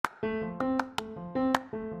Hi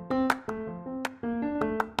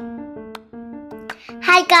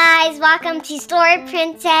guys, welcome to Story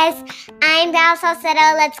Princess. I'm Val Salcedo.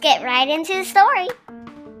 Let's get right into the story.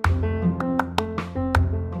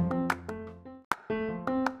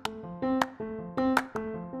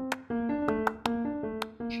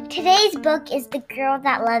 Today's book is The Girl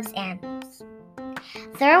That Loves Animals.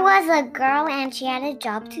 There was a girl and she had a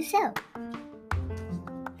job to sew.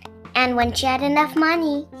 And when she had enough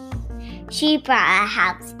money, she bought a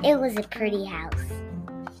house. It was a pretty house.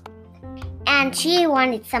 And she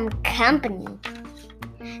wanted some company.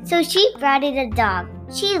 So she brought it a dog.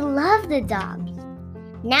 She loved the dog.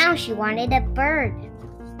 Now she wanted a bird.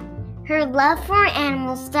 Her love for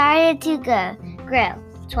animals started to grow.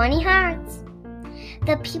 20 hearts.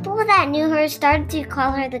 The people that knew her started to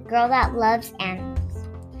call her the girl that loves animals.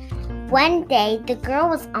 One day, the girl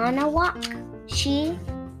was on a walk. She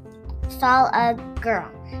saw a girl.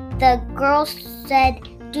 The girl said,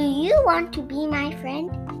 "Do you want to be my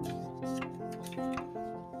friend?"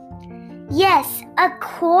 "Yes, of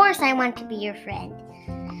course I want to be your friend.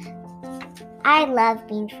 I love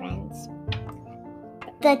being friends."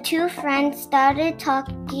 The two friends started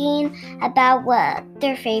talking about what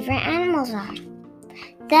their favorite animals are.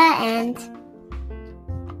 The end.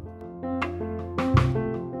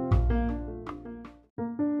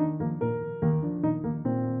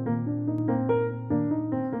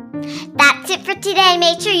 That's it for today.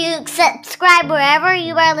 Make sure you subscribe wherever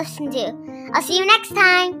you are listening to. I'll see you next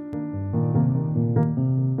time.